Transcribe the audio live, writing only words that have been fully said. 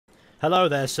Hello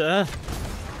there, sir.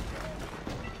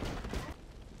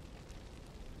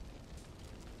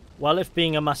 Well, if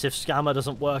being a massive scammer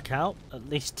doesn't work out, at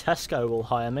least Tesco will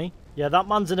hire me. Yeah, that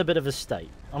man's in a bit of a state.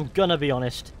 I'm gonna be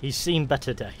honest, he's seen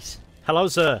better days. Hello,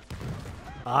 sir.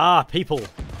 Ah, people.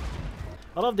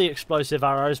 I love the explosive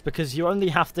arrows because you only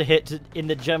have to hit in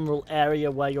the general area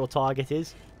where your target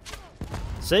is.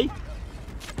 See?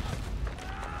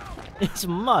 It's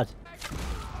mud.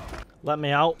 Let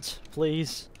me out,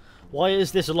 please. Why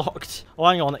is this locked? Oh,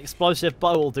 hang on. Explosive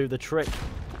bow will do the trick.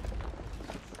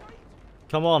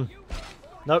 Come on.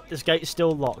 Nope, this gate's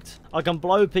still locked. I can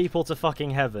blow people to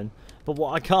fucking heaven, but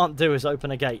what I can't do is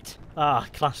open a gate. Ah,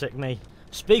 classic me.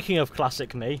 Speaking of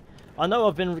classic me, I know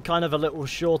I've been kind of a little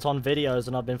short on videos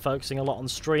and I've been focusing a lot on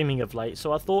streaming of late,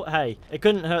 so I thought, hey, it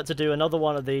couldn't hurt to do another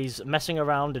one of these messing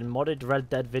around in modded Red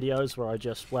Dead videos where I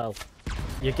just, well,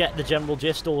 you get the general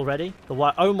gist already.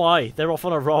 Oh my, they're off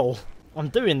on a roll. I'm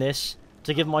doing this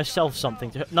to give myself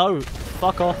something to... No,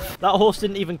 fuck off. That horse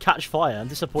didn't even catch fire. I'm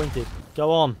disappointed.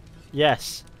 Go on.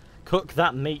 Yes. Cook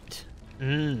that meat.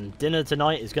 Dinner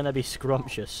tonight is going to be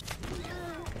scrumptious.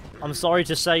 I'm sorry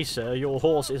to say, sir, your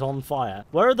horse is on fire.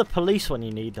 Where are the police when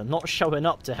you need them? Not showing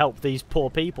up to help these poor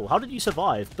people. How did you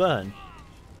survive? Burn.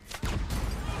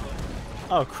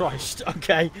 Oh, Christ.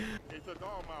 Okay.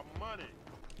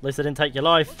 At least I didn't take your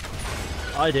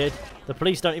life. I did. The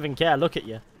police don't even care. Look at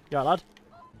you. You alright, lad?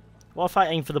 What if I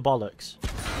aim for the bollocks?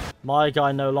 My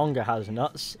guy no longer has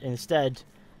nuts. Instead,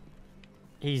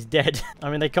 he's dead. I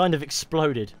mean, they kind of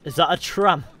exploded. Is that a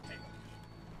tram?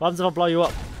 What happens if I blow you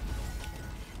up?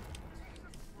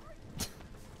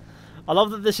 I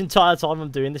love that this entire time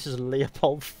I'm doing this is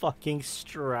Leopold fucking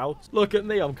Strauss. Look at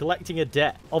me, I'm collecting a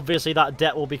debt. Obviously, that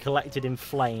debt will be collected in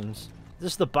flames. Is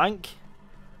this the bank?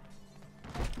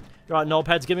 Right,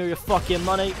 knobheads, give me your fucking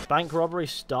money. Bank robbery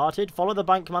started. Follow the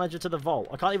bank manager to the vault.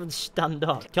 I can't even stand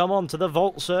up. Come on, to the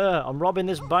vault, sir. I'm robbing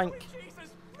this bank.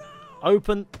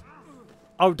 Open.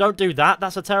 Oh, don't do that.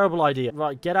 That's a terrible idea.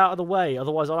 Right, get out of the way.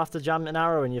 Otherwise, I'll have to jam an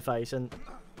arrow in your face and...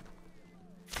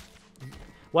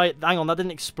 Wait, hang on. That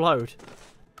didn't explode.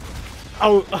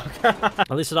 Oh, okay.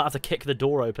 At least I don't have to kick the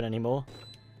door open anymore.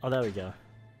 Oh, there we go.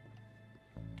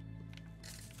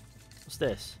 What's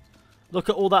this? Look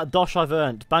at all that dosh I've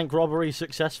earned. Bank robbery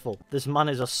successful. This man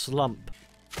is a slump.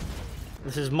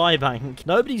 This is my bank.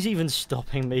 Nobody's even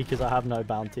stopping me because I have no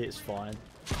bounty. It's fine.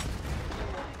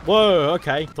 Whoa,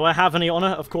 okay. Do I have any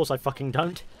honor? Of course I fucking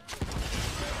don't.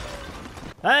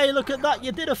 Hey, look at that.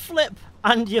 You did a flip.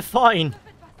 And you're fine.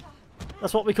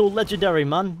 That's what we call legendary,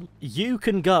 man. You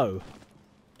can go.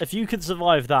 If you can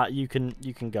survive that, you can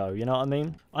go. You know what I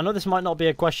mean? I know this might not be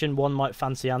a question one might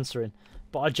fancy answering.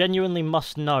 But I genuinely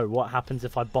must know what happens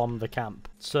if I bomb the camp.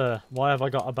 Sir, why have I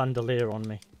got a bandolier on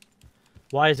me?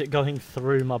 Why is it going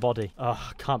through my body? Ugh,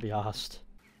 I can't be arsed.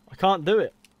 I can't do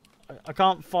it. I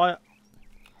can't fire...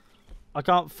 I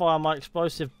can't fire my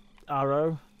explosive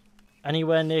arrow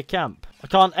anywhere near camp. I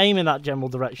can't aim in that general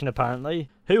direction, apparently.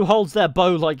 Who holds their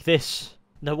bow like this?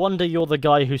 No wonder you're the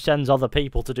guy who sends other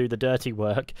people to do the dirty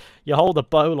work. You hold a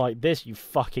bow like this, you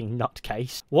fucking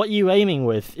nutcase. What are you aiming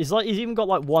with? It's like he's even got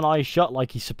like one eye shut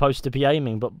like he's supposed to be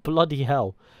aiming, but bloody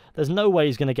hell. There's no way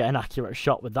he's going to get an accurate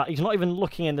shot with that. He's not even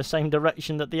looking in the same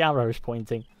direction that the arrow is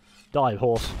pointing. Die,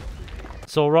 horse.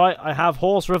 It's alright, I have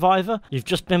Horse Reviver. You've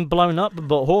just been blown up,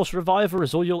 but Horse Reviver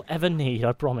is all you'll ever need,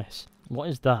 I promise. What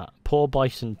is that? Poor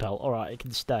bison pelt. Alright, it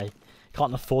can stay.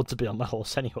 Can't afford to be on my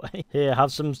horse anyway. Here,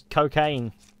 have some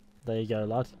cocaine. There you go,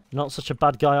 lad. Not such a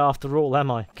bad guy after all, am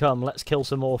I? Come, let's kill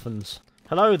some orphans.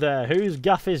 Hello there, whose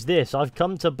gaff is this? I've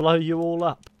come to blow you all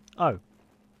up. Oh.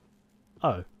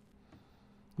 Oh.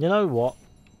 You know what?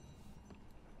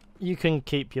 You can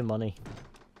keep your money.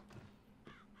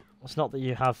 It's not that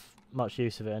you have much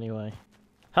use of it anyway.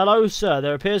 Hello, sir.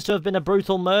 There appears to have been a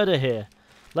brutal murder here.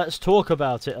 Let's talk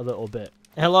about it a little bit.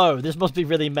 Hello, this must be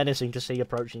really menacing to see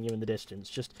approaching you in the distance.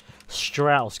 Just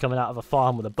Strauss coming out of a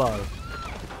farm with a bow.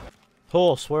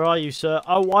 Horse, where are you, sir?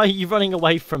 Oh, why are you running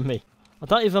away from me? I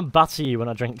don't even batter you when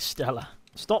I drink Stella.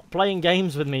 Stop playing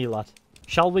games with me, lad.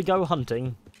 Shall we go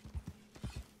hunting?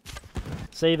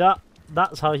 See that?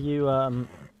 That's how you,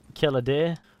 kill a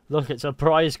deer. Look, it's a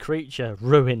prize creature.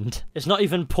 Ruined. It's not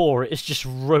even poor, it's just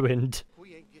ruined.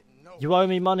 You owe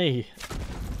me money.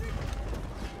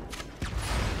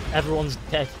 Everyone's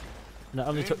dead. And it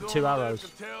only took 2 arrows.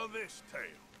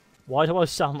 Why do I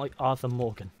sound like Arthur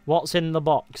Morgan? What's in the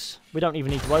box? We don't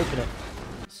even need to open it.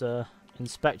 Sir,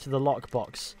 inspect the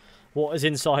lockbox. What is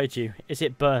inside you? Is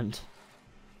it burnt?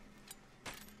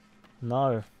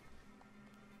 No.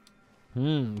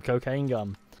 Cocaine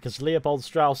gum. Because Leopold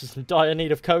Strauss is in dire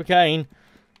need of cocaine.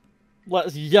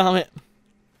 Let's yum it.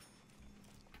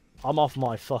 I'm off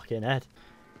my fucking head.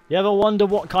 You ever wonder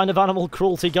what kind of animal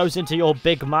cruelty goes into your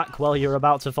Big Mac? Well, you're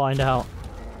about to find out.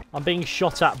 I'm being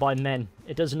shot at by men.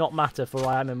 It does not matter, for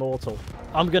I am immortal.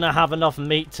 I'm gonna have enough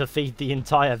meat to feed the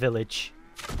entire village.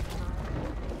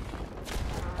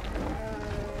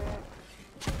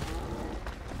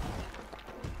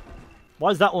 Why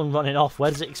is that one running off?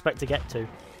 Where does it expect to get to?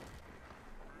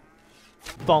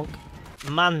 Bonk.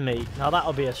 Man meat. Now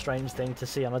that'll be a strange thing to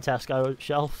see on a Tesco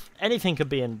shelf. Anything could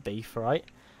be in beef, right?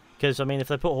 Because, I mean, if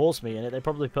they put horse meat in it, they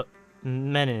probably put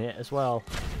men in it as well.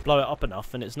 Blow it up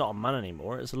enough and it's not a man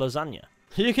anymore, it's a lasagna.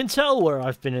 You can tell where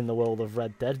I've been in the world of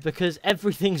Red Dead because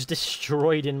everything's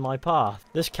destroyed in my path.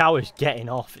 This cow is getting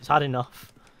off. It's had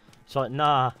enough. It's like,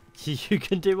 nah, you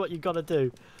can do what you gotta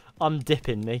do. I'm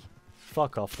dipping me.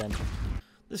 Fuck off then.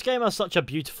 This game has such a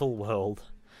beautiful world.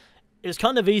 It's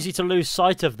kind of easy to lose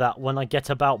sight of that when I get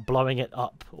about blowing it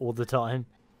up all the time.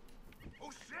 Oh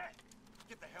shit!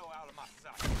 Get the hell out of my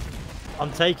sight.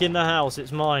 I'm taking the house.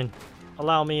 It's mine.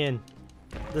 Allow me in.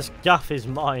 This gaff is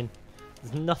mine.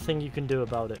 There's nothing you can do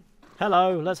about it.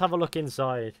 Hello, let's have a look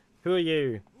inside. Who are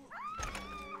you?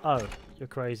 Oh, you're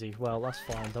crazy. Well, that's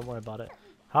fine. Don't worry about it.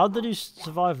 How did you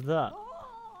survive that?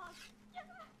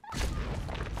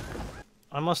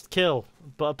 I must kill,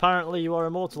 but apparently you are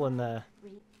immortal in there.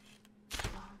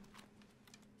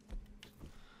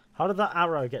 How did that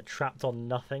arrow get trapped on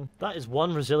nothing? That is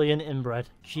one resilient inbred.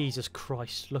 Jesus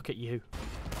Christ, look at you.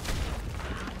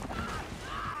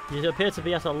 You appear to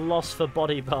be at a loss for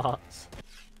body parts.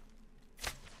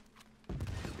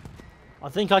 I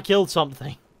think I killed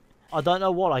something. I don't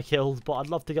know what I killed, but I'd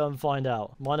love to go and find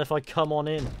out. Mind if I come on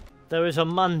in? There is a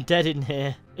man dead in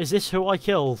here. Is this who I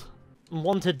killed? I'm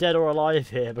wanted dead or alive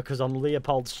here because I'm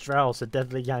Leopold Strauss, a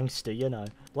deadly gangster, you know.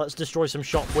 Let's destroy some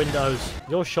shop windows.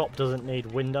 Your shop doesn't need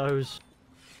windows.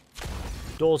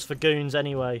 Doors for goons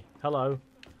anyway. Hello.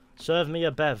 Serve me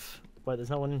a bev. Wait, there's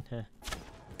no one in here.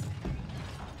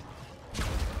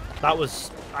 That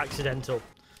was accidental.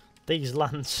 These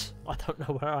lands, I don't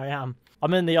know where I am.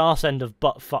 I'm in the arse end of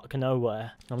buttfuck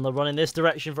nowhere. I'm gonna run in this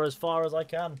direction for as far as I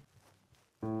can.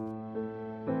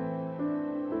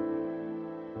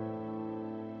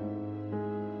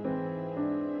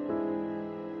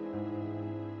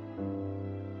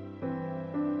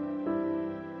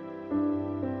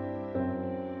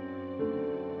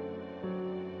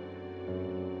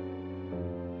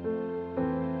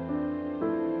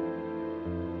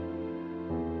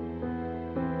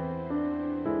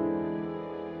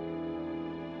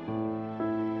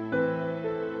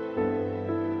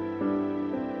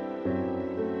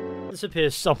 This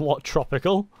appears somewhat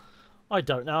tropical. I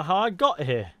don't know how I got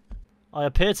here. I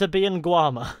appear to be in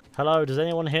Guarma. Hello, does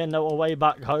anyone here know a way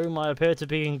back home? I appear to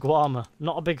be in Guarma.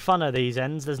 Not a big fan of these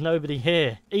ends, there's nobody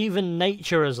here. Even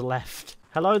nature has left.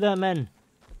 Hello there, men.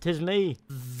 'Tis me,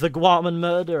 the Guarman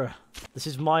murderer. This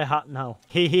is my hat now.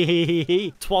 Hee hee hee hee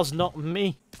hee. 'Twas not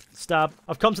me. Stab.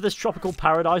 I've come to this tropical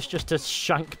paradise just to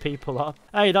shank people up.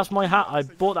 Hey, that's my hat. I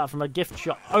bought that from a gift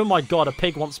shop. Oh my god, a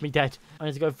pig wants me dead. I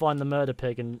need to go find the murder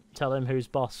pig and tell him who's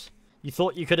boss. You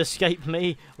thought you could escape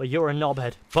me? Well, you're a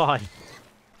knobhead. Bye.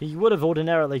 He would have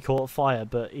ordinarily caught fire,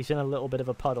 but he's in a little bit of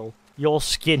a puddle. Your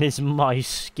skin is my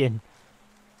skin.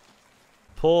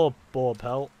 Poor boar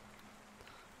pelt.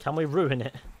 Can we ruin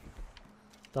it?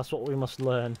 That's what we must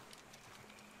learn.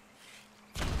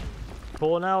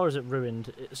 Poor now, or is it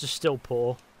ruined? It's just still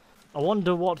poor. I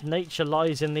wonder what nature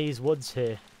lies in these woods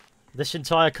here. This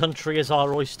entire country is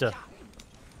our oyster.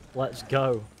 Let's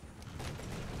go.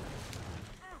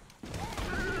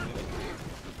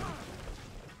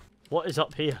 What is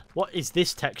up here? What is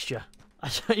this texture?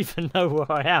 I don't even know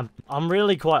where I am. I'm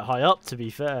really quite high up, to be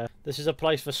fair. This is a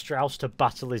place for Strauss to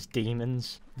battle his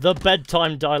demons. The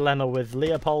bedtime dilemma with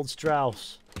Leopold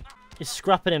Strauss. He's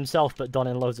scrapping himself but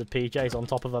donning loads of PJs on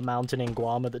top of a mountain in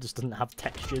Guarma that just doesn't have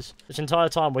textures. This entire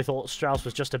time we thought Strauss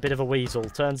was just a bit of a weasel.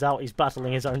 Turns out he's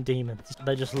battling his own demons.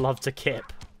 They just love to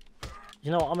kip. You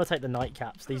know what, I'm gonna take the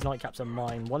nightcaps. These nightcaps are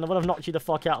mine. When I've knocked you the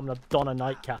fuck out, I'm gonna don a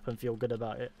nightcap and feel good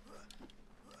about it.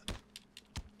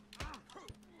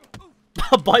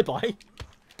 Bye-bye.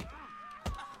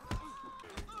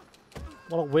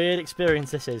 What a weird experience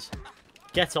this is.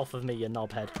 Get off of me, you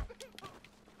knobhead.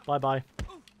 Bye-bye.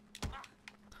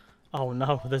 Oh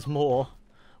no, there's more.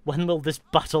 When will this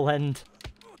battle end?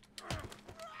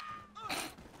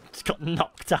 Just got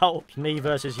knocked out. It's me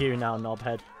versus you now,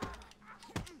 knobhead.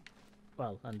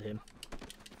 Well, and him.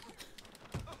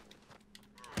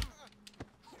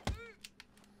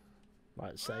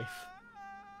 Right, safe.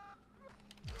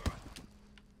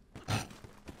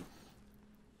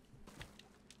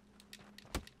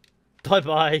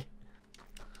 Bye-bye.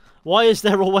 Why is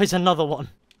there always another one?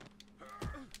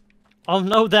 Oh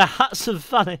no, their hats have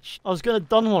vanished. I was going to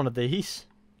don one of these.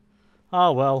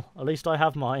 Ah well, at least I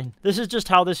have mine. This is just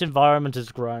how this environment has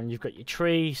grown. You've got your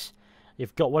trees,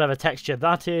 you've got whatever texture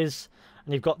that is,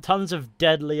 and you've got tons of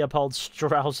dead Leopold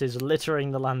Strausses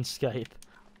littering the landscape.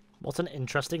 What an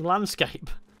interesting landscape.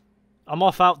 I'm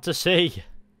off out to sea.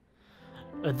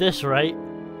 At this rate,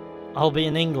 I'll be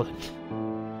in England.